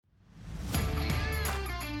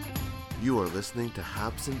You are listening to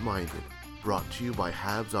Habsent Minded, brought to you by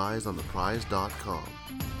HabsEyesOnThePrize.com.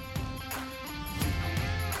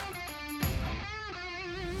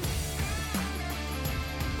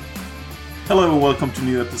 Hello and welcome to a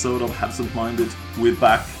new episode of Habsent Minded. We're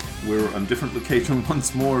back. We're on a different location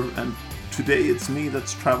once more, and today it's me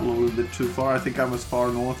that's traveled a little bit too far. I think I'm as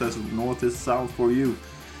far north as north is south for you.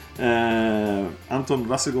 Anton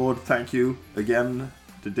Vassegård, thank you again.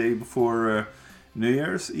 The day before New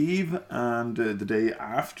Year's Eve and the day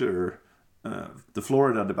after the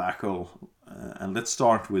Florida debacle. And let's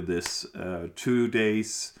start with this. 2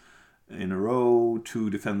 days in a row, 2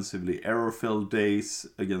 defensively error-filled days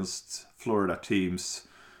against Florida teams.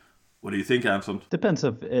 What do you think, Anton? Depends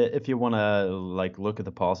if you want to look at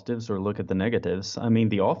the positives or look at the negatives. I mean,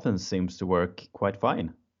 the offense seems to work quite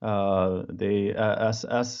fine. They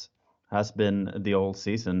as has been the whole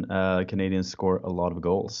season, Canadians score a lot of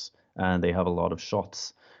goals and they have a lot of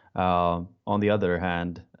shots. On the other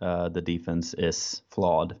hand, the defense is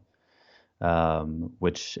flawed,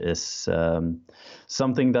 which is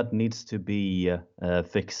something that needs to be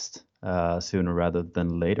fixed sooner rather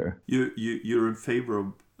than later. You're in favor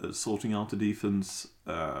of sorting out the defense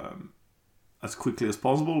as quickly as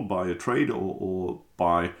possible by a trade or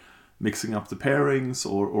by mixing up the pairings,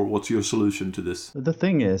 or what's your solution to this? The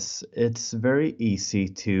thing is, it's very easy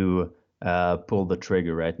to pull the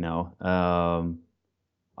trigger right now.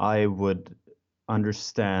 I would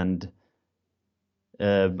understand.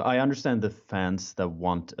 I understand the fans that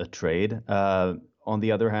want a trade. On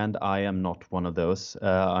the other hand, I am not one of those.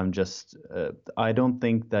 I don't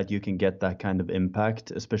think that you can get that kind of impact,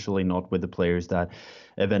 especially not with the players that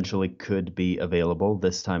eventually could be available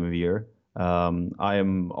this time of year. I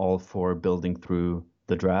am all for building through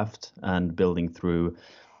the draft and building through.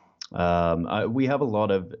 We have a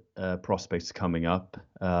lot of prospects coming up.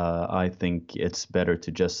 I think it's better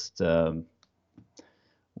to just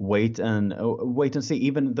wait and see.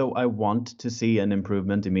 Even though I want to see an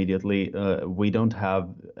improvement immediately, we don't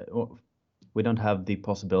have the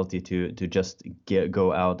possibility to just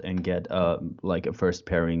go out and get a first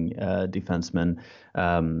pairing defenseman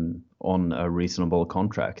on a reasonable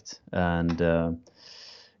contract, and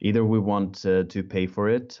either we want to pay for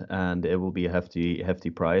it and it will be a hefty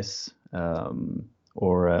price,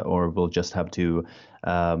 or we'll just have to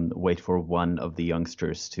wait for one of the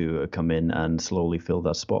youngsters to come in and slowly fill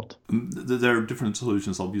that spot. There are different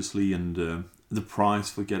solutions, obviously, and the price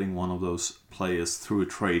for getting one of those players through a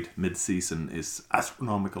trade mid-season is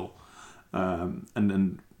astronomical.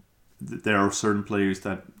 And there are certain players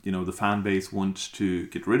that the fan base wants to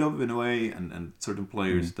get rid of in a way, and certain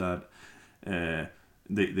players that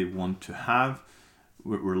they want to have.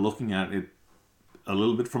 We're looking at it a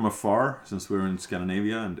little bit from afar, since we're in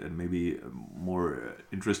Scandinavia and maybe more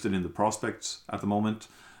interested in the prospects at the moment,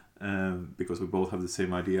 because we both have the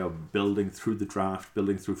same idea of building through the draft,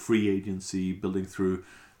 building through free agency, building through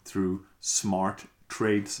smart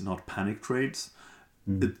trades, not panic trades.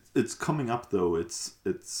 It's coming up though. It's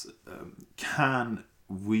can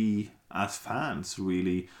we as fans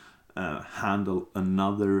really handle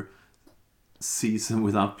another season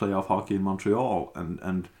without playoff hockey in Montreal,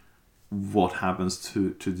 and what happens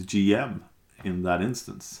to the GM in that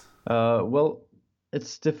instance? Well,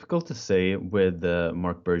 it's difficult to say with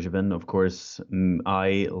Marc Bergevin. Of course,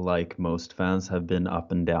 I, like most fans, have been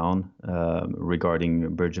up and down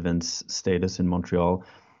regarding Bergevin's status in Montreal.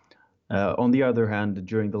 On the other hand,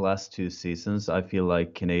 during the last 2 seasons, I feel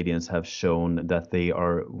like Canadians have shown that they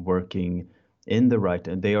are working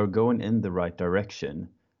they are going in the right direction.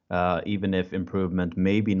 Even if improvement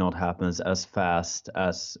maybe not happens as fast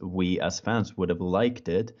as we as fans would have liked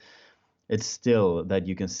it, it's still that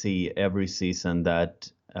you can see every season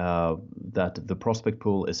that the prospect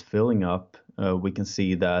pool is filling up. We can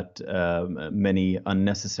see that many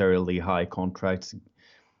unnecessarily high contracts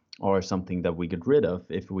are something that we get rid of.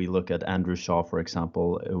 If we look at Andrew Shaw, for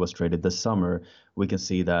example, who was traded this summer, we can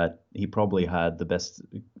see that he probably had the best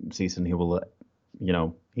season he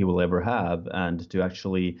will ever have, and to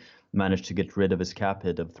actually manage to get rid of his cap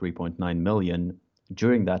hit of 3.9 million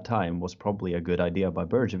during that time was probably a good idea by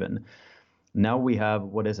Bergevin. Now we have,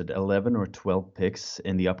 11 or 12 picks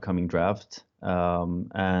in the upcoming draft,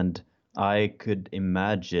 and I could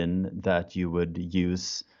imagine that you would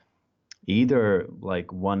use either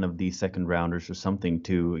one of these second rounders or something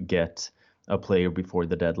to get a player before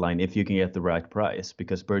the deadline if you can get the right price,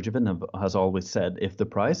 because Bergevin has always said if the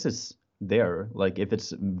price is there, if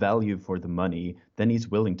it's value for the money, then he's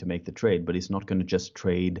willing to make the trade, but he's not going to just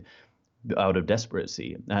trade out of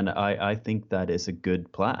desperacy. And I think that is a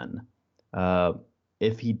good plan.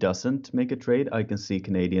 If he doesn't make a trade, I can see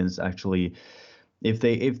Canadians actually If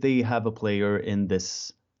they have a player in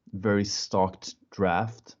this very stocked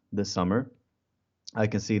draft this summer, I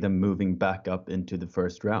can see them moving back up into the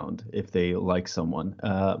first round if they like someone,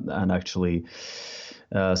 and actually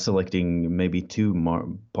selecting maybe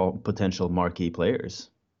two potential marquee players.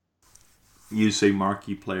 You say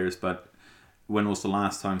marquee players, but when was the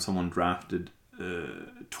last time someone drafted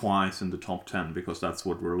twice in the top 10? Because that's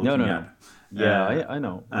what we're looking No. at. Yeah, I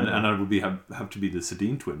know. And that would have to be the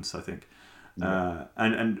Sedin twins, I think. Yeah.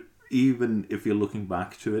 And even if you're looking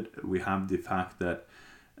back to it, we have the fact that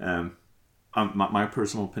my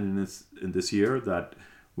personal opinion is in this year that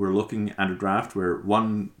we're looking at a draft where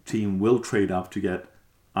one team will trade up to get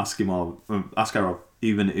Askarov,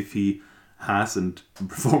 even if he hasn't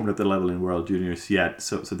performed at the level in World Juniors yet.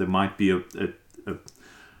 So there might be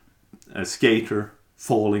a skater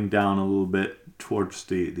falling down a little bit towards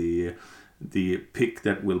the pick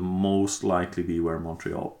that will most likely be where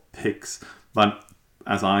Montreal picks. But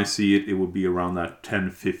as I see it, it would be around that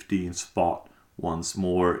 10-15 spot once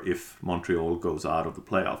more if Montreal goes out of the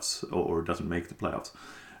playoffs or doesn't make the playoffs.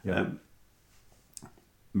 Yeah.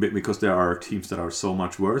 Because there are teams that are so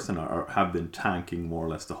much worse and have been tanking more or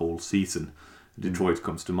less the whole season. Detroit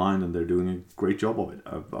comes to mind, and they're doing a great job of it.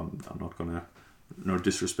 I'm not going to, no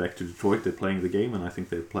disrespect to Detroit, they're playing the game, and I think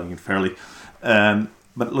they're playing it fairly.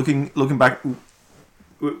 But looking back,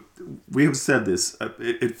 we have said this.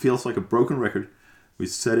 It feels like a broken record. We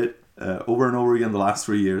said it over and over again the last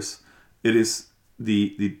 3 years. It is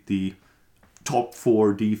the top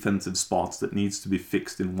 4 defensive spots that needs to be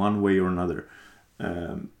fixed in one way or another.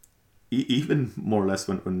 Even more or less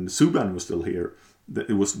when Subban was still here,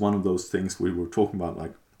 it was one of those things we were talking about,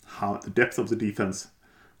 like how the depth of the defense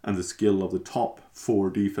and the skill of the top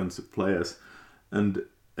 4 defensive players. And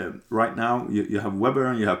right now you have Weber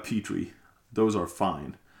and you have Petrie. Those are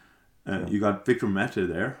fine. You got Victor Mete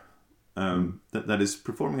there, that is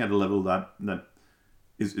performing at a level that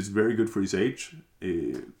is very good for his age,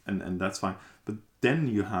 and that's fine. But then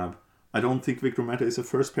you have, I don't think Victor Mete is a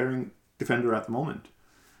first pairing defender at the moment.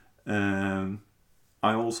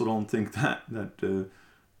 I also don't think that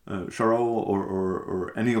Charo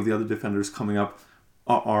or any of the other defenders coming up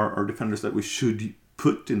are defenders that we should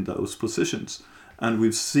put in those positions. And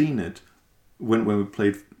we've seen it when we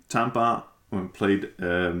played Tampa, when we played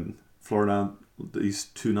Florida these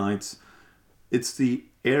 2 nights. It's the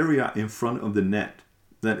area in front of the net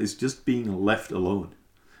that is just being left alone.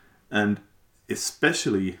 And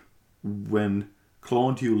especially when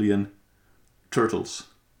Claude Julien turtles.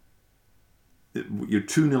 You're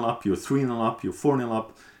 2-0 up, you're 3-0 up, you're 4-0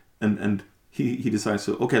 up, and he decides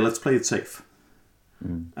to, okay, let's play it safe.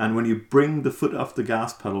 And when you bring the foot off the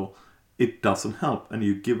gas pedal, it doesn't help. And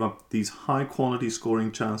you give up these high quality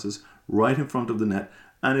scoring chances right in front of the net.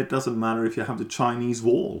 And it doesn't matter if you have the Chinese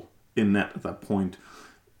wall in net at that point.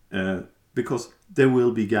 Because there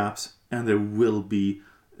will be gaps, and they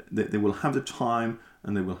will have the time,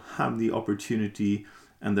 and they will have the opportunity,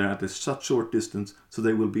 and they're at such short distance, so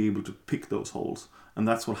they will be able to pick those holes. And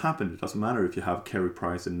that's what happened. It doesn't matter if you have Carey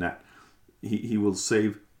Price in net. He will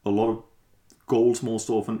save a lot of goals more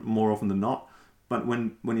often than not. But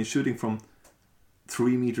when you're shooting from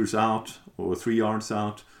 3 meters out or 3 yards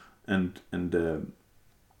out and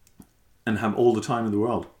have all the time in the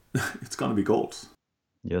world, it's going to be goals.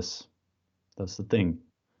 Yes, that's the thing.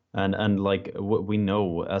 And like we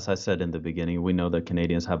know, as I said in the beginning, we know that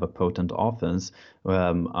Canadians have a potent offense.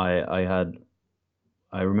 I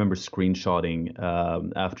remember screenshotting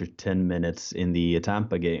after 10 minutes in the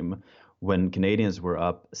Tampa game when Canadians were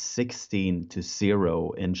up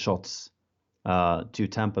 16-0 in shots to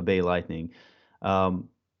Tampa Bay Lightning.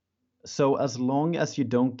 So as long as you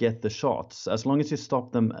don't get the shots, as long as you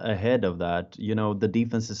stop them ahead of that, the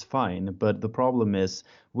defense is fine. But the problem is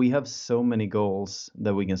we have so many goals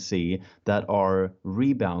that we can see that are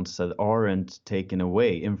rebounds that aren't taken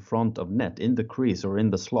away in front of net, in the crease or in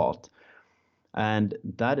the slot. And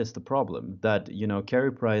that is the problem, that,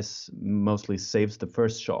 Carey Price mostly saves the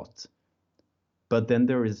first shot. But then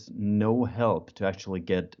there is no help to actually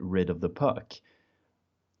get rid of the puck.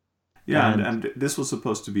 Yeah, and this was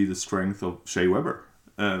supposed to be the strength of Shea Weber.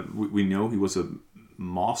 We know he was a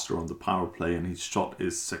master on the power play, and his shot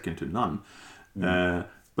is second to none.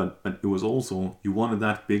 But it was also, you wanted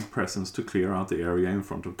that big presence to clear out the area in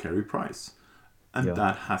front of Carey Price. And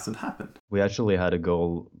that hasn't happened. We actually had a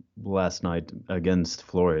goal last night against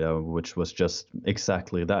Florida, which was just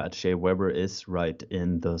exactly that. Shea Weber is right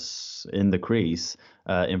in the crease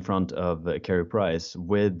in front of Carey Price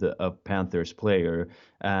with a Panthers player,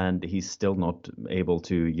 and he's still not able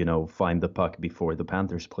to, find the puck before the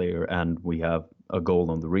Panthers player, and we have a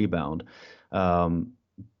goal on the rebound.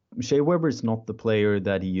 Shea Weber is not the player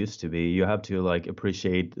that he used to be. You have to like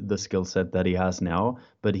appreciate the skill set that he has now,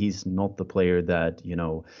 but he's not the player that,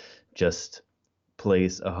 just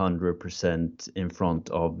plays 100% in front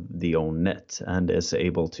of the own net and is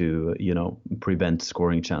able to, prevent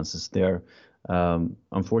scoring chances there.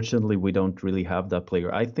 Unfortunately, we don't really have that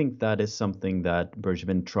player. I think that is something that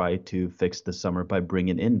Bergevin tried to fix this summer by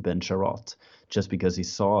bringing in Ben Charrot, just because he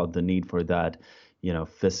saw the need for that,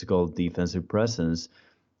 physical defensive presence.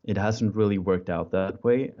 It hasn't really worked out that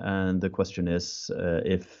way, and the question is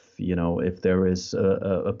if there is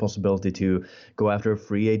a possibility to go after a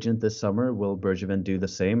free agent this summer, will Bergevin do the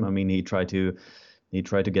same? I mean, he tried to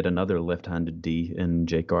get another left-handed D in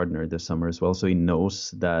Jake Gardner this summer as well, so he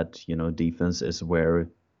knows that defense is where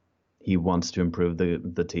he wants to improve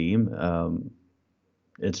the team.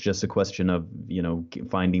 It's just a question of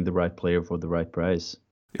finding the right player for the right price.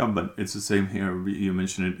 Yeah, but it's the same here. You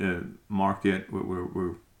mentioned it, market.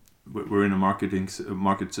 We're in a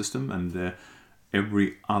market system, and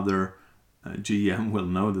every other GM will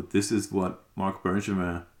know that this is what Marc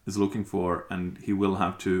Bergevin is looking for, and he will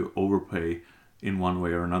have to overpay in one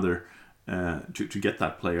way or another to get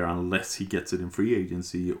that player, unless he gets it in free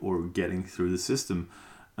agency or getting through the system.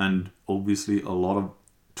 And obviously, a lot of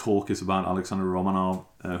talk is about Alexander Romanov,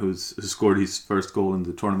 who scored his first goal in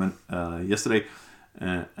the tournament yesterday,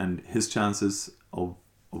 and his chances of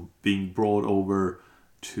being brought over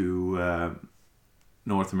to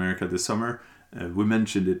North America this summer. We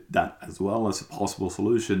mentioned that as well as a possible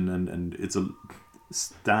solution, and it's a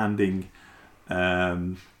standing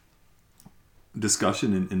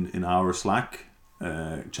discussion in our Slack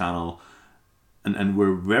channel, and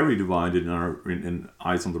we're very divided in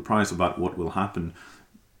Eyes on the Prize about what will happen.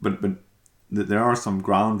 But there are some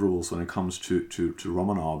ground rules when it comes to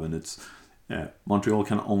Romanov, and it's Montreal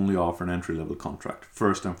can only offer an entry-level contract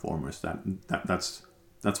first and foremost.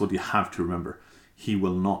 That's what you have to remember. He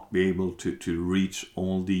will not be able to reach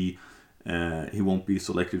all the. He won't be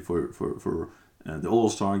selected for the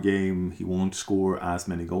All-Star game. He won't score as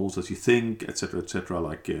many goals as you think, etc., etc.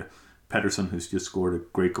 Like Pettersson, who's just scored a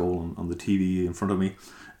great goal on the TV in front of me,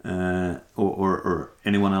 or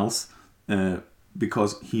anyone else,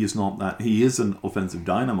 because he is not that. He is an offensive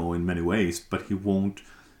dynamo in many ways, but he won't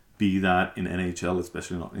be that in NHL,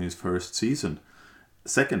 especially not in his first season.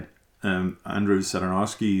 Second, Andrew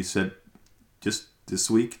Sadarnovsky said just this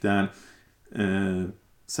week that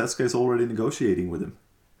Cesca is already negotiating with him,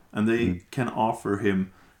 and they can offer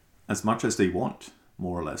him as much as they want,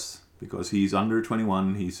 more or less, because he's under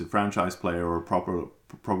 21, he's a franchise player or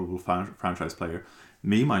probable franchise player.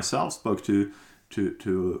 Me, myself, spoke to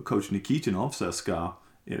Coach Nikitin of Cesca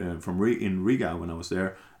in Riga when I was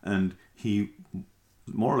there, and he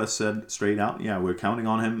more or less said straight out, yeah, we're counting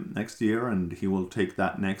on him next year, and he will take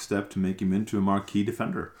that next step to make him into a marquee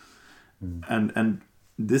defender. And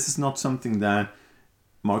this is not something that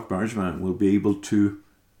Marc Bergevin will be able to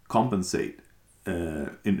compensate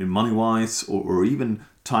in money-wise or even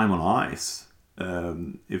time on ice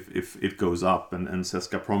if it goes up, and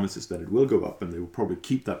Cesca promises that it will go up, and they will probably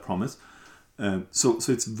keep that promise. So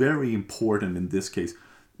it's very important in this case.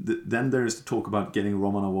 Then there's the talk about getting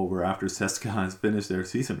Romanov over after Cesca has finished their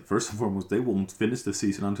season. First and foremost, they won't finish the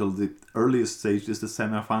season until the earliest stage is the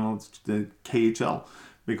semifinals, the KHL,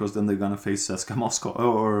 because then they're going to face CSKA Moscow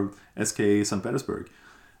or SKA St. Petersburg.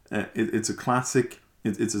 It's a classic.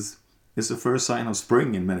 It's the first sign of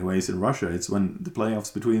spring in many ways in Russia. It's when the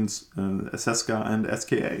playoffs between CSKA and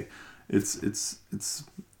SKA.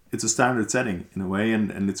 It's a standard setting in a way,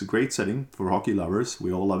 and it's a great setting for hockey lovers.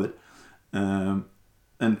 We all love it.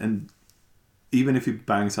 And even if he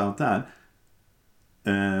bangs out that,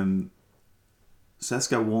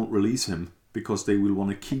 CSKA won't release him because they will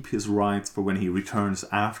want to keep his rights for when he returns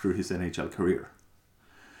after his NHL career.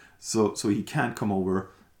 So he can't come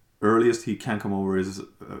over. Earliest he can come over is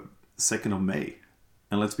 2nd of May.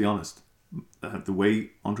 And let's be honest, the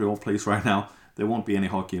way Montreal plays right now, there won't be any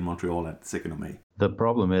hockey in Montreal at 2nd of May. The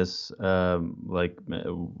problem is, of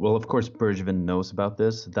course, Bergevin knows about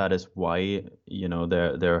this. That is why,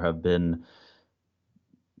 there have been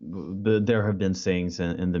sayings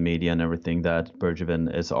in the media and everything that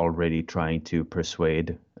Bergevin is already trying to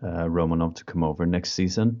persuade Romanov to come over next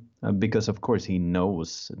season. Because, of course, he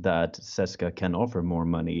knows that CSKA can offer more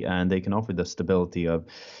money, and they can offer the stability of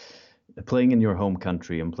playing in your home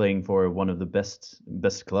country and playing for one of the best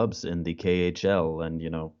clubs in the KHL, and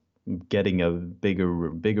getting a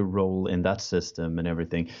bigger role in that system and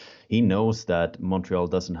everything. He knows that Montreal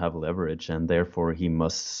doesn't have leverage, and therefore he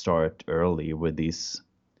must start early with these,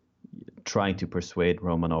 trying to persuade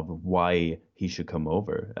Romanov why he should come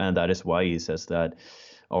over. And that is why he says that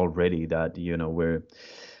already, that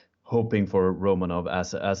hoping for Romanov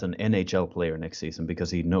as an NHL player next season, because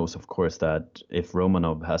he knows, of course, that if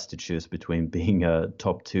Romanov has to choose between being a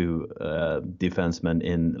top 2 defenseman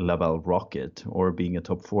in Laval Rocket or being a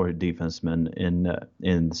top 4 defenseman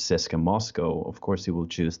in CSKA Moscow, of course he will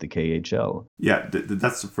choose the KHL. Yeah,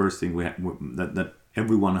 that's the first thing that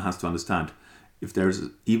everyone has to understand. If there's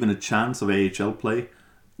even a chance of AHL play,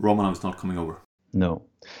 Romanov is not coming over. No,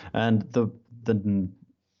 and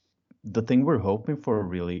the thing we're hoping for,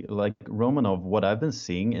 really, like Romanov, what I've been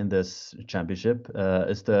seeing in this championship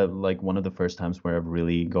is one of the first times where I've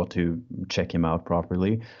really got to check him out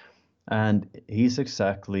properly. And he's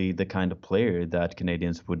exactly the kind of player that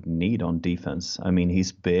Canadians would need on defense. I mean,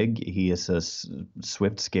 he's big. He is a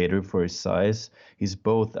swift skater for his size. He's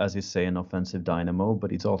both, as you say, an offensive dynamo, but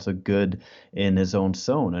he's also good in his own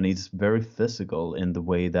zone. And he's very physical in the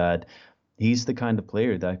way that he's the kind of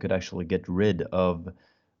player that could actually get rid of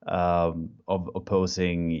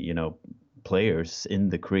opposing, players in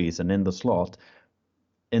the crease and in the slot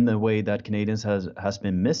in the way that Canadians has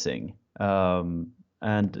been missing.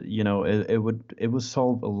 And it would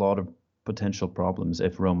solve a lot of potential problems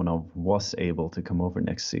if Romanov was able to come over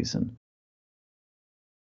next season.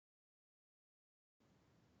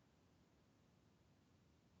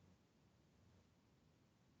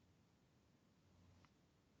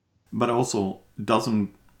 But also,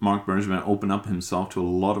 doesn't Marc Bergevin open up himself to a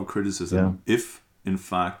lot of criticism if, in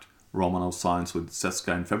fact, Romanov signs with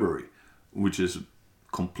CSKA in February, which is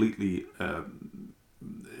completely...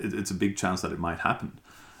 it's a big chance that it might happen.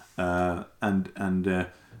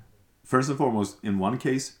 First and foremost, in one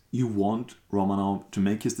case, you want Romanov to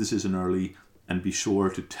make his decision early and be sure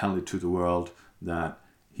to tell it to the world that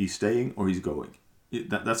he's staying or he's going.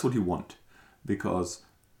 That's what you want, because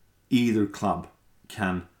either club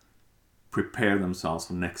can prepare themselves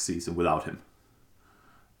for next season without him.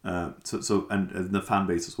 So the fan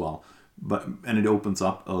base as well. And it opens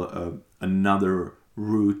up another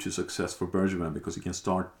route to success for Bergevin, because he can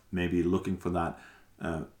start maybe looking for that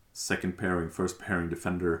second pairing, first pairing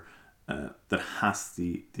defender that has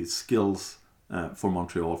the skills for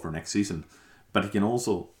Montreal for next season. But he can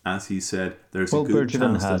also, as he said, there's a good Bergevin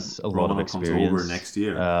chance has that a lot of Romanov experience comes over next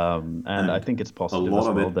year. And I think it's positive as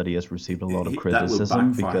well that he has received a lot of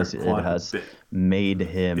criticism, because it has made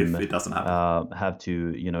him if it doesn't happen. Have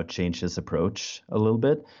to, change his approach a little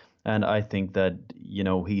bit. And I think that,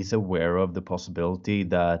 he's aware of the possibility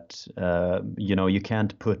that, you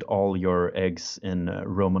can't put all your eggs in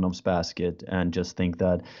Romanov's basket and just think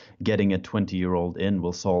that getting a 20-year-old in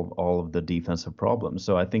will solve all of the defensive problems.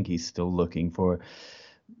 So I think he's still looking for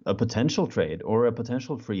a potential trade or a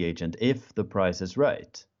potential free agent if the price is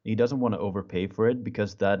right. He doesn't want to overpay for it,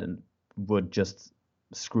 because that would just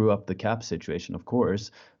screw up the cap situation, of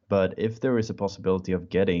course. But if there is a possibility of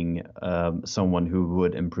getting someone who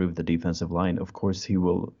would improve the defensive line, of course he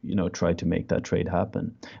will, try to make that trade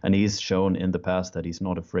happen. And he's shown in the past that he's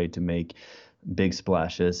not afraid to make big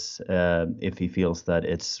splashes if he feels that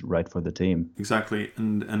it's right for the team. Exactly,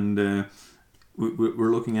 and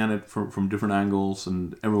we're looking at it from different angles,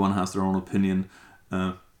 and everyone has their own opinion.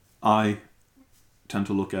 I tend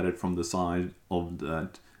to look at it from the side of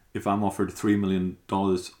that if I'm offered $3 million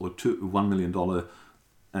or $1 million.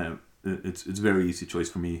 It's a very easy choice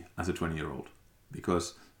for me as a 20-year-old,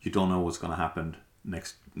 because you don't know what's going to happen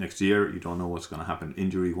next year. You don't know what's going to happen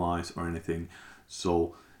injury-wise or anything.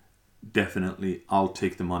 So definitely I'll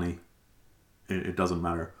take the money. It doesn't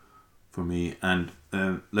matter for me. And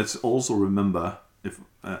let's also remember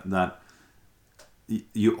that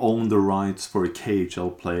you own the rights for a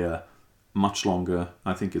KHL player much longer.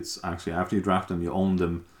 I think it's actually after you draft them, you own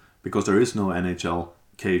them, because there is no NHL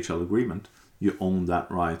KHL agreement. You own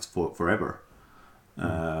that rights for forever.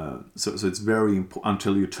 So it's very important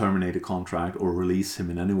until you terminate a contract or release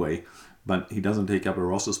him in any way. But he doesn't take up a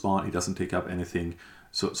roster spot. He doesn't take up anything.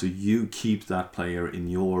 So you keep that player in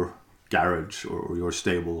your garage or your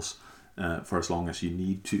stables for as long as you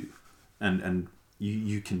need to. And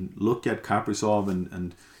you can look at Kaprizov,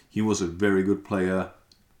 and he was a very good player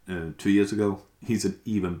 2 years ago. He's an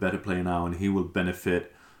even better player now, and he will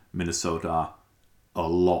benefit Minnesota a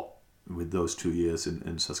lot with those 2 years in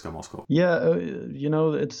CSKA Moscow. Yeah,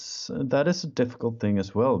 that is a difficult thing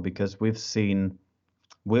as well, because we've seen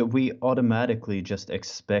we automatically just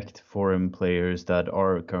expect foreign players that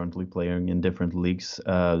are currently playing in different leagues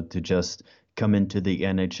to just come into the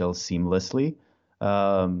NHL seamlessly.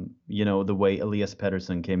 The way Elias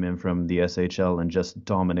Pettersson came in from the SHL and just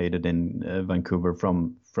dominated in Vancouver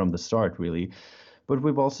from the start, really. But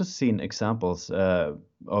we've also seen examples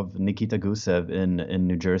of Nikita Gusev in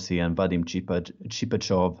New Jersey and Vadim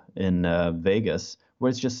Chipachov in Vegas, where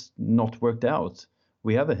it's just not worked out.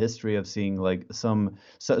 we have a history of seeing like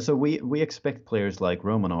so we expect players like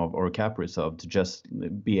Romanov or Kaprizov to just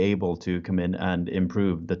be able to come in and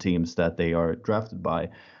improve the teams that they are drafted by.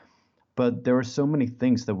 But there are so many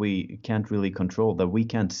things that we can't really control, that we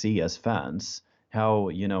can't see as fans. How,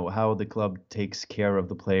 how the club takes care of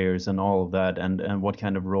the players and all of that, and what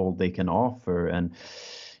kind of role they can offer. And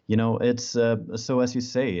it's so, as you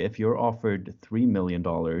say, if you're offered $3 million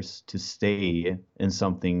to stay in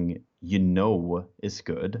something is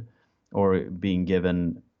good, or being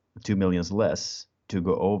given 2 million less to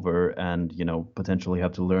go over and potentially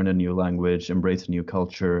have to learn a new language, embrace a new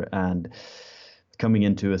culture, and coming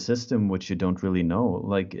into a system which you don't really know,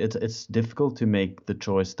 like it's difficult to make the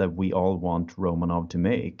choice that we all want Romanov to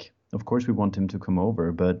make. Of course we want him to come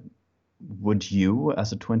over, but would you,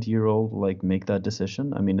 as a 20-year-old, like make that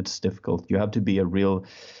decision? I mean, it's difficult. You have to be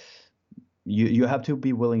you have to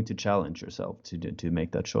be willing to challenge yourself to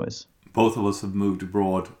make that choice. Both of us have moved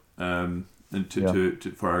abroad and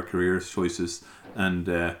for our career choices, and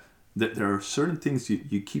there are certain things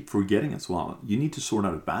you keep forgetting as well. You need to sort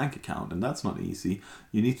out a bank account, and that's not easy.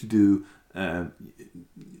 You need to do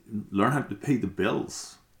learn how to pay the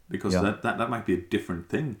bills, because that might be a different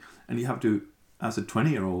thing, and you have to, as a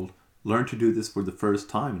 20-year-old, learn to do this for the first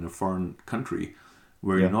time in a foreign country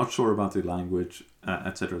where you're not sure about the language,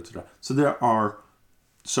 etc., etc. So there are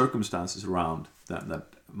circumstances around that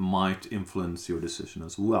might influence your decision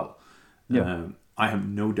as well. I have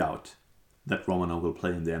no doubt that Romanov will play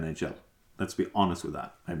in the NHL. Let's be honest with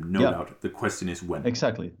that. I have no doubt. The question is when.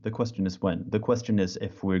 Exactly. The question is when. The question is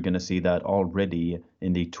if we're going to see that already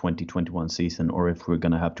in the 2021 season, or if we're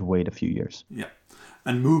going to have to wait a few years. Yeah.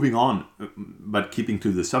 And moving on, but keeping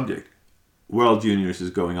to the subject, World Juniors is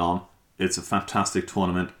going on. It's a fantastic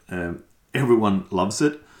tournament. Everyone loves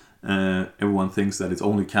it. Everyone thinks that it's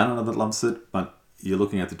only Canada that loves it, but you're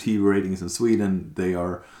looking at the TV ratings in Sweden. They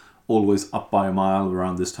are always up by a mile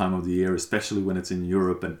around this time of the year, especially when it's in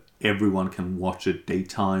Europe and everyone can watch it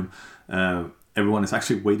daytime. Everyone is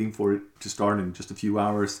actually waiting for it to start in just a few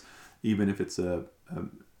hours, even if it's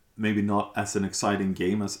maybe not as an exciting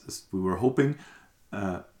game as we were hoping.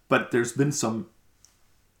 But there's been some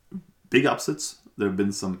big upsets. There have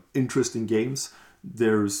been some interesting games.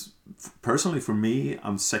 Personally for me,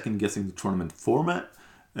 I'm second guessing the tournament format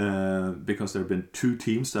because there have been two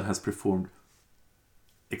teams that has performed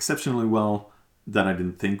exceptionally well that I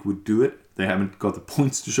didn't think would do it. They haven't got the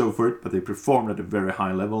points to show for it, but they performed at a very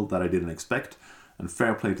high level that I didn't expect, and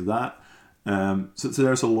fair play to that. So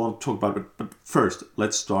there's a lot to talk about, but first,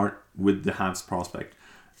 let's start with the Habs prospect.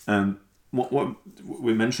 What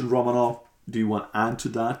we mentioned Romanov. Do you want to add to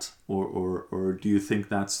that, or do you think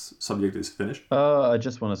that subject is finished? I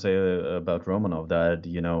just want to say about Romanov that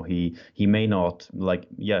he may not, like,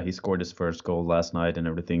 he scored his first goal last night and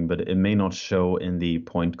everything, but it may not show in the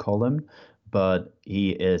point column. But he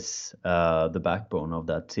is the backbone of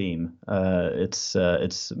that team. It's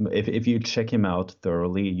if you check him out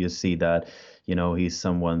thoroughly, you see that he's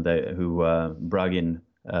someone who Bragin,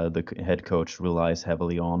 the head coach, relies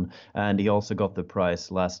heavily on, and he also got the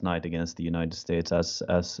prize last night against the United States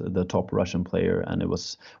as the top Russian player, and it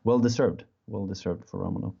was well deserved for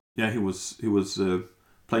Romanov. Yeah, he was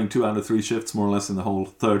playing 2 out of 3 shifts more or less in the whole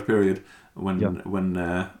third period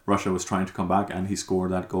when Russia was trying to come back, and he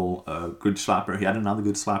scored that goal. Good slapper. He had another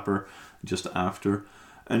good slapper just after,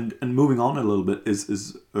 and moving on a little bit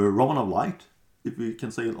is Romanov light, if we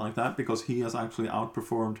can say it like that, because he has actually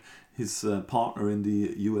outperformed his partner in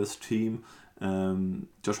the US team.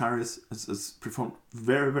 Josh Harris has performed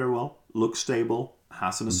very, very well, looks stable,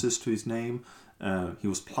 has an assist to his name. He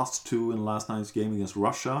was +2 in last night's game against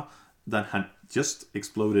Russia that had just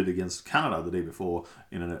exploded against Canada the day before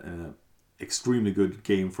in an extremely good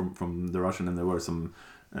game from the Russian, and there were some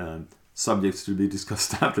subjects to be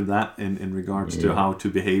discussed after that in regards to how to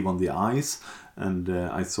behave on the ice. And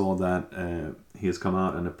I saw that he has come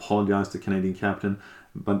out and apologized to the Canadian captain,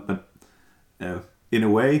 but in a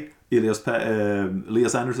way, Elias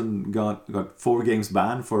Anderson got 4 games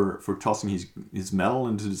banned for tossing his medal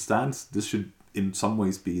into the stands. This should in some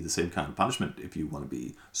ways be the same kind of punishment if you want to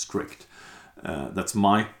be strict. That's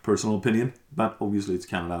my personal opinion, but obviously it's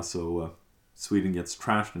Canada, so Sweden gets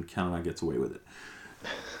trashed and Canada gets away with it.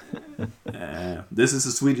 This is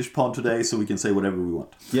a Swedish pod today, so we can say whatever we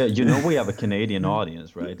want. Yeah, we have a Canadian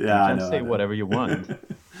audience, right? Yeah, you can say whatever you want.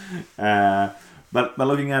 But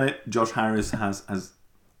looking at it, Josh Harris has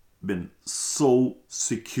been so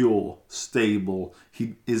secure, stable.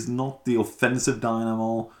 He is not the offensive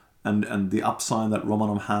dynamo and the upside that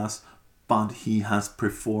Romanov has, but he has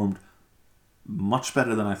performed much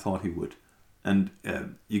better than I thought he would. And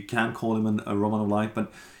you can call him a Romanov light,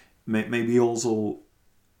 but maybe also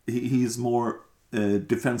he's more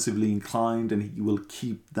defensively inclined, and he will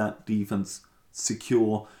keep that defense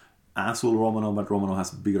secure, as will Romanov, but Romanov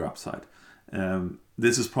has a bigger upside.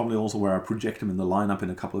 This is probably also where I project him in the lineup in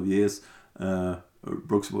a couple of years.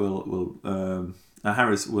 Brooks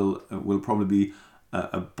Harris will probably be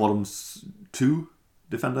a bottom 2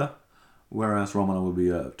 defender, whereas Romanov will be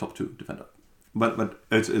a top 2 defender. But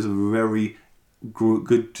it's very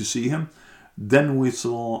good to see him. Then we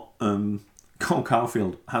saw Cole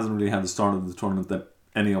Caulfield hasn't really had the start of the tournament that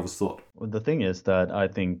any of us thought. Well, the thing is that I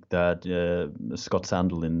think that Scott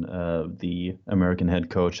Sandelin, the American head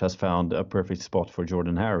coach, has found a perfect spot for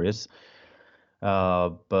Jordan Harris.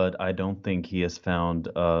 But I don't think he has found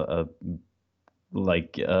a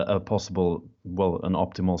possible, an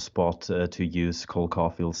optimal spot to use Cole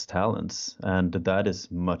Caulfield's talents. And that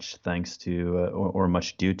is much thanks to, or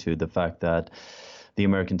much due to the fact that the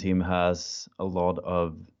American team has a lot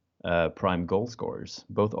of prime goal scorers.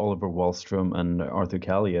 Both Oliver Wahlstrom and Arthur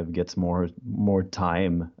Kaliev gets more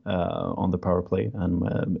time on the power play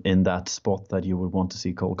and in that spot that you would want to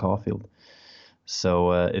see Cole Caulfield.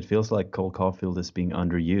 So it feels like Cole Caulfield is being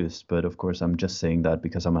underused, but of course I'm just saying that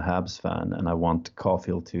because I'm a Habs fan and I want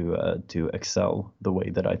Caulfield to excel the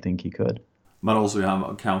way that I think he could. But also you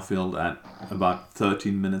have Caulfield at about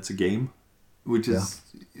 13 minutes a game, which is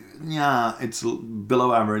it's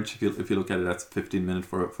below average if you look at it. That's 15 minutes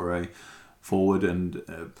for a forward, and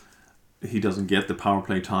he doesn't get the power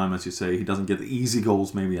play time, as you say. He doesn't get the easy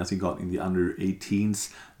goals maybe as he got in the under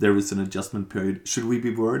 18s. There is an adjustment period. Should we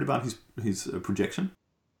be worried about his projection?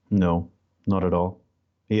 No, not at all.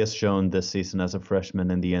 He has shown this season as a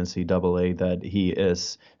freshman in the NCAA that he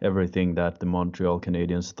is everything that the Montreal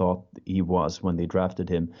Canadiens thought he was when they drafted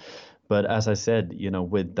him. But as I said,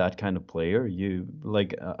 with that kind of player,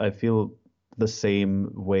 I feel the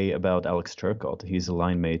same way about Alex Turcotte. He's a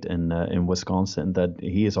line mate in Wisconsin, that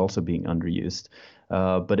he is also being underused.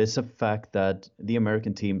 But it's a fact that the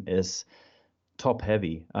American team is top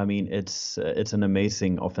heavy. I mean, it's an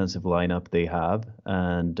amazing offensive lineup they have.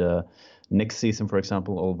 And next season, for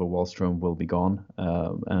example, Oliver Wahlstrom will be gone,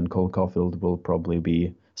 and Cole Caulfield will probably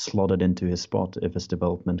be slotted into his spot if his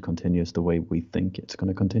development continues the way we think it's going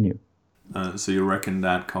to continue. So you reckon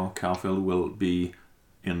that Cole Caulfield will be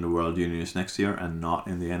in the World Juniors next year and not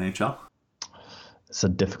in the NHL? It's a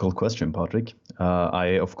difficult question, Patrick.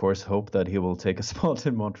 I, of course, hope that he will take a spot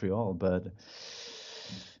in Montreal, but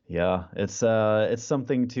yeah, it's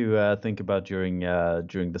something to think about during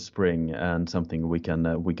the spring, and something we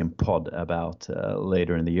can pod about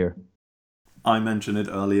later in the year. I mentioned it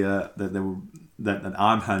earlier that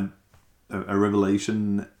I've had a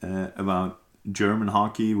revelation about German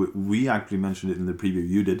hockey. We actually mentioned it in the preview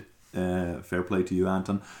you did. Fair play to you,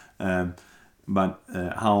 Anton. But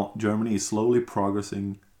how Germany is slowly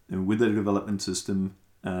progressing with their development system.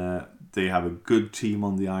 They have a good team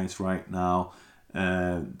on the ice right now.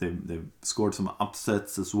 They've scored some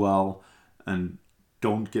upsets as well. And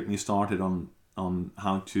don't get me started on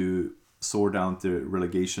how to sort out the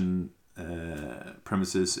relegation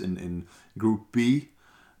premises in Group B,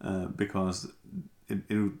 because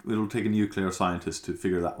it'll take a nuclear scientist to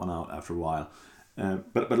figure that one out after a while.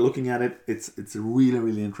 But looking at it, it's really,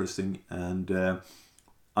 really interesting, and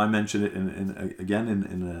I mentioned it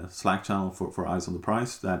in a Slack channel for Eyes on the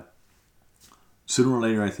Prize that sooner or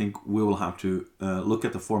later I think we will have to look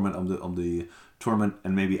at the format of the tournament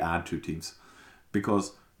and maybe add 2 teams,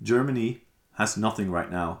 because Germany has nothing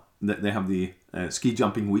right now. They have the ski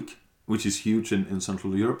jumping week, which is huge in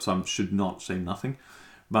Central Europe, so I should not say nothing,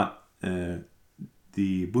 but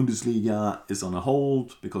the Bundesliga is on a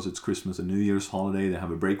hold because it's Christmas and New Year's holiday. They have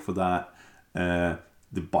a break for that. The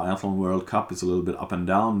Biathlon World Cup is a little bit up and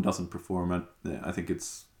down, doesn't perform at, I think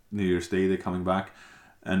it's New Year's Day they're coming back.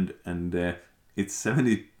 And it's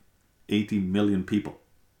 70, 80 million people.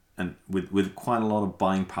 And with quite a lot of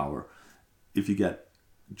buying power. If you get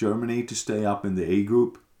Germany to stay up in the A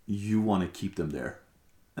group, you want to keep them there.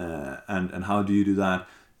 And how do you do that?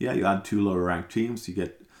 Yeah, you add 2 lower ranked teams, you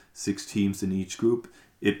get 6 teams in each group.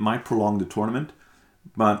 It might prolong the tournament,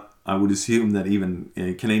 but I would assume that even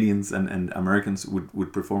Canadians and Americans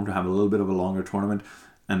would prefer to have a little bit of a longer tournament,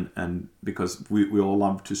 and because we all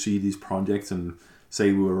love to see these projects and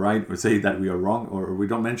say we were right or say that we are wrong, or we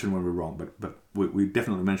don't mention when we're wrong, but we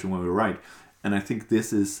definitely mention when we're right. And I think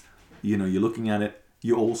this is, you're looking at it,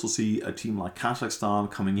 you also see a team like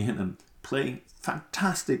Kazakhstan coming in and playing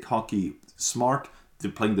fantastic hockey, smart.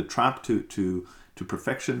 They're playing the trap to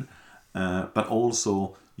perfection, but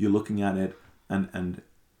also you're looking at it, and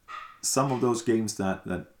some of those games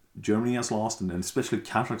that Germany has lost, and especially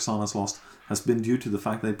Kazakhstan has lost, has been due to the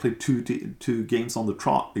fact they played two games on the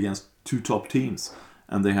trot against 2 top teams,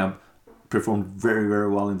 and they have performed very, very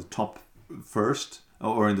well in the top first,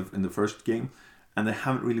 or in the first game, and they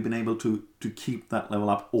haven't really been able to keep that level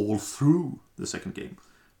up all through the second game,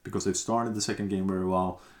 because they've started the second game very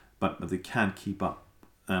well, but they can't keep up.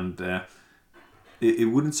 And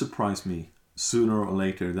it wouldn't surprise me sooner or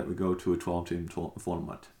later that we go to a 12-team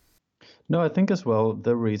tournament. No, I think as well,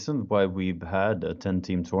 the reason why we've had a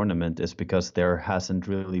 10-team tournament is because there hasn't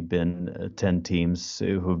really been 10 teams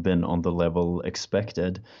who've been on the level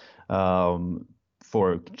expected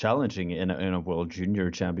for challenging in a World Junior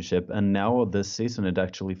Championship. And now this season, it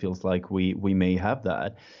actually feels like we may have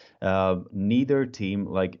that. Neither team,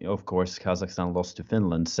 like, of course, Kazakhstan lost to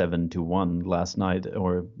Finland 7-1 last night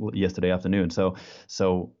or yesterday afternoon. So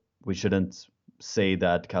we shouldn't say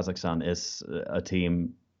that Kazakhstan is a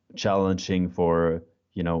team challenging for,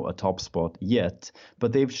 you know, a top spot yet,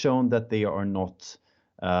 but they've shown that they are not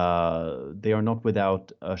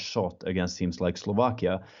without a shot against teams like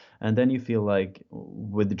Slovakia. And then you feel like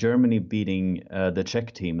with Germany beating the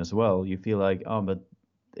Czech team as well, you feel like, oh, but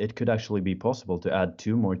it could actually be possible to add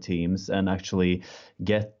 2 more teams and actually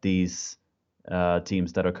get these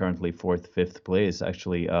teams that are currently 4th, 5th place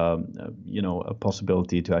actually, you know, a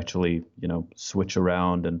possibility to actually, you know, switch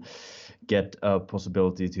around and get a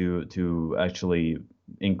possibility to actually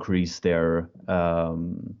increase their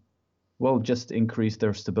just increase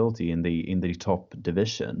their stability in the top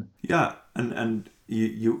division. Yeah, and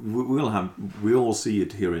we all see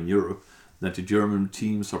it here in Europe that the German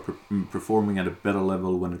teams are performing at a better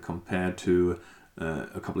level when compared to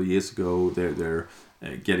a couple of years ago. They're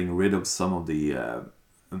getting rid of some of the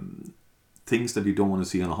things that you don't want to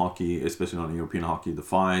see on hockey, especially on European hockey, the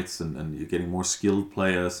fights, and you're getting more skilled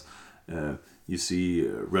players. You see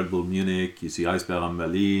Red Bull Munich, you see Eisbären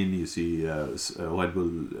Berlin, you see Red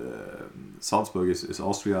Bull Salzburg is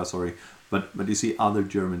Austria, sorry, but you see other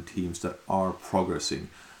German teams that are progressing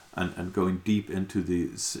and going deep into the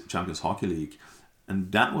Champions Hockey League,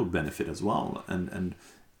 and that will benefit as well. And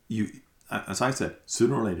you, as I said,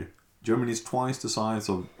 sooner or later, Germany is twice the size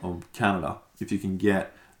of Canada. If you can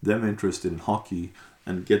get them interested in hockey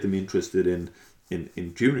and get them interested in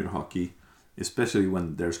junior hockey, especially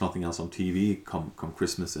when there's nothing else on TV come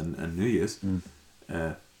Christmas and New Year's,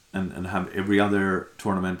 and have every other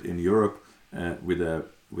tournament in Europe with a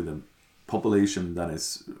population that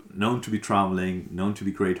is known to be traveling, known to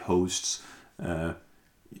be great hosts,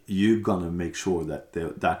 you're gonna make sure that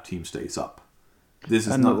that team stays up. This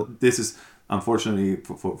is unfortunately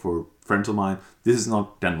for friends of mine, this is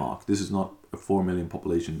not Denmark. This is not a 4 million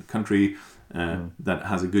population country that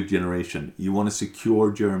has a good generation. You want to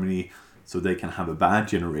secure Germany so they can have a bad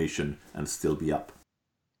generation and still be up.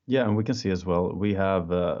 Yeah, and we can see as well, we have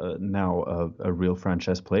now a real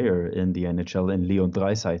franchise player in the NHL in Leon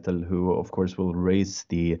Draisaitl, who of course will raise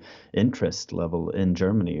the interest level in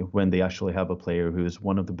Germany when they actually have a player who is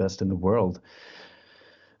one of the best in the world.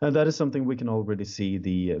 And that is something we can already see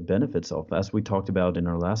the benefits of, as we talked about in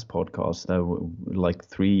our last podcast. Like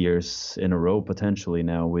 3 years in a row, potentially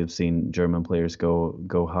now, we've seen German players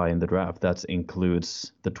go high in the draft. That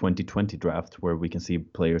includes the 2020 draft, where we can see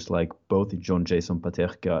players like both John Jason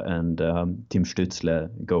Paterka and Tim Stützle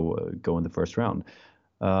go in the first round.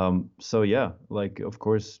 So yeah, like, of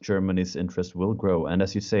course, Germany's interest will grow. And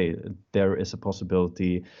as you say, there is a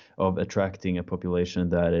possibility of attracting a population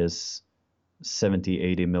that is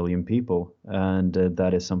 70-80 million people, and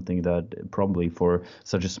that is something that probably for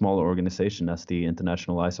such a small organization as the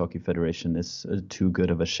International Ice Hockey Federation is too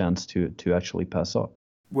good of a chance to actually pass up.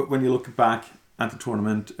 When you look back at the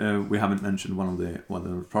tournament, we haven't mentioned one of the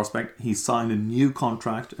prospect. He signed a new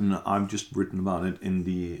contract, and I've just written about it in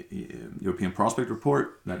the European Prospect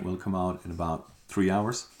Report that will come out in about 3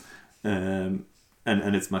 hours, and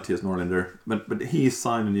it's Matthias Norlinder. But he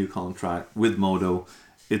signed a new contract with Modo.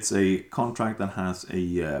 It's a contract that has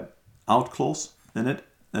a out clause in it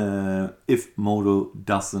if Modo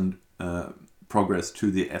doesn't progress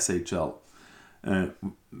to the SHL.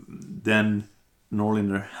 Then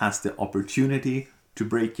Norlinder has the opportunity to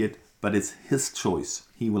break it, but it's his choice.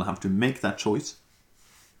 He will have to make that choice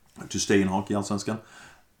to stay in Hockeyallsvenskan.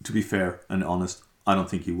 To be fair and honest, I don't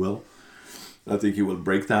think he will. I think he will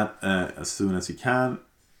break that as soon as he can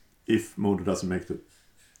if Modo doesn't make the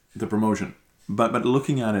promotion. But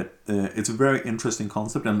looking at it, it's a very interesting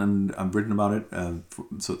concept, and I've written about it.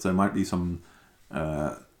 So there might be some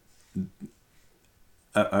a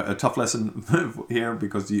tough lesson here,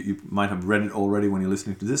 because you might have read it already when you're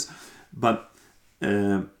listening to this. But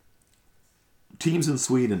teams in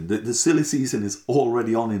Sweden, the silly season is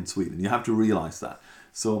already on in Sweden. You have to realize that.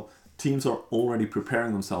 So teams are already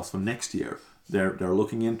preparing themselves for next year. They're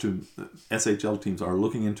looking into SHL teams are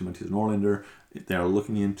looking into Mattias Norlinder. They are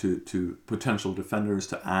looking into potential defenders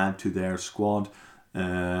to add to their squad.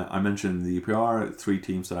 I mentioned the EPR, 3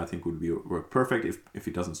 teams that I think would work perfect if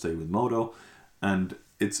he doesn't stay with Modo, and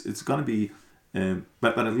it's going to be,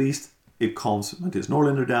 but at least it calms Mattias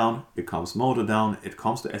Norlinder down, it calms Modo down, it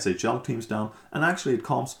calms the SHL teams down, and actually it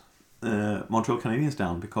calms Montreal Canadiens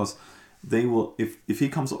down, because they will, if he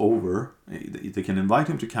comes over, they can invite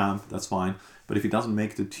him to camp, that's fine, but if he doesn't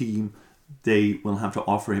make the team, they will have to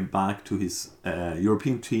offer him back to his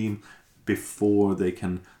European team before they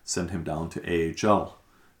can send him down to AHL,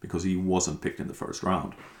 because he wasn't picked in the first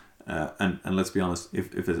round. And let's be honest,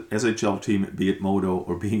 if an SHL team, be it Modo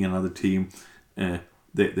or being another team,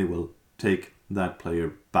 they will take that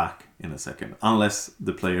player back in a second, unless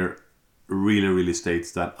the player really, really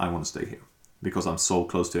states that I want to stay here because I'm so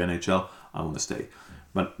close to NHL, I want to stay.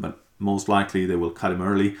 But most likely they will cut him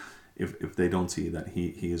early if they don't see that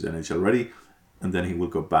he is NHL ready, and then he will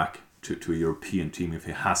go back to a European team if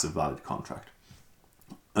he has a valid contract.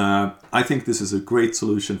 I think this is a great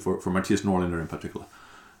solution for Mattias Norlinder in particular.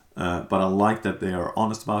 But I like that they are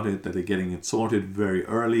honest about it, that they're getting it sorted very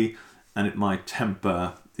early, and it might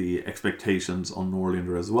temper the expectations on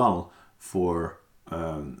Norlinder as well for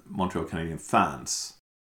Montreal Canadiens fans.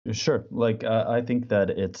 Sure, like I think that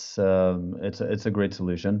it's a great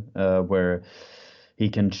solution where he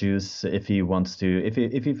can choose if he wants to,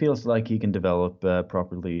 if he feels like he can develop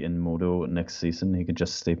properly in Modo next season, he can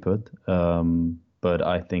just stay put. But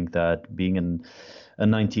I think that being a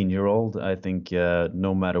 19-year-old, I think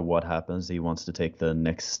no matter what happens, he wants to take the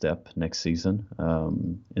next step next season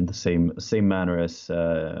in the same manner as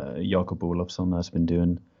Jakob Olofsson has been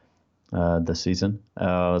doing this season.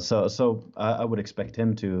 So I would expect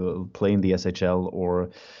him to play in the SHL,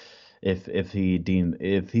 or if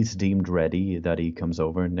he's deemed ready, that he comes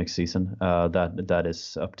over next season. That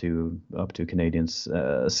is up to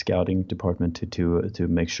Canadiens scouting department to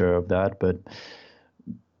make sure of that. But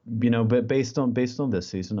but based on this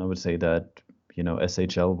season, I would say that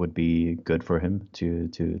SHL would be good for him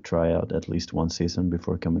to try out at least one season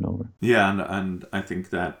before coming over. Yeah, and I think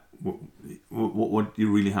that what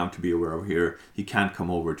you really have to be aware of here, he can't come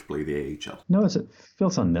over to play the AHL. No, it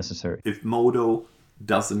feels unnecessary. If Modo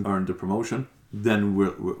doesn't earn the promotion, then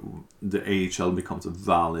the AHL becomes a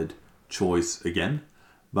valid choice again.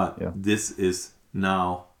 But this is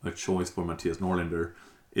now a choice for Mattias Norlinder.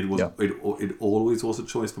 It was it always was a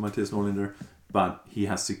choice for Mattias Norlinder, but he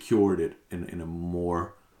has secured it in a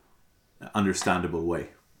more understandable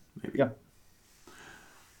way, maybe. Yeah.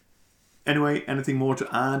 Anyway, anything more to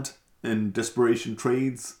add in desperation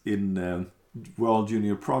trades, in World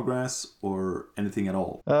Junior Progress, or anything at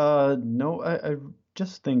all? No, I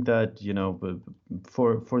just think that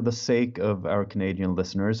for the sake of our Canadian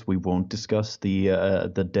listeners, we won't discuss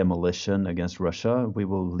the demolition against Russia. We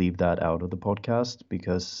will leave that out of the podcast,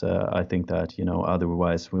 because I think that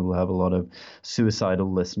otherwise we will have a lot of suicidal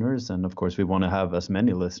listeners, and of course we want to have as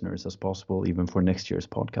many listeners as possible even for next year's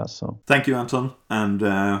podcast. So thank you, Anton, and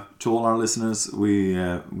to all our listeners, we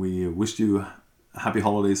wished you happy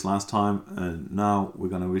holidays last time, and now we're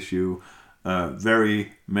gonna wish you a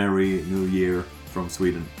very merry New Year from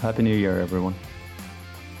Sweden. Happy New Year, everyone.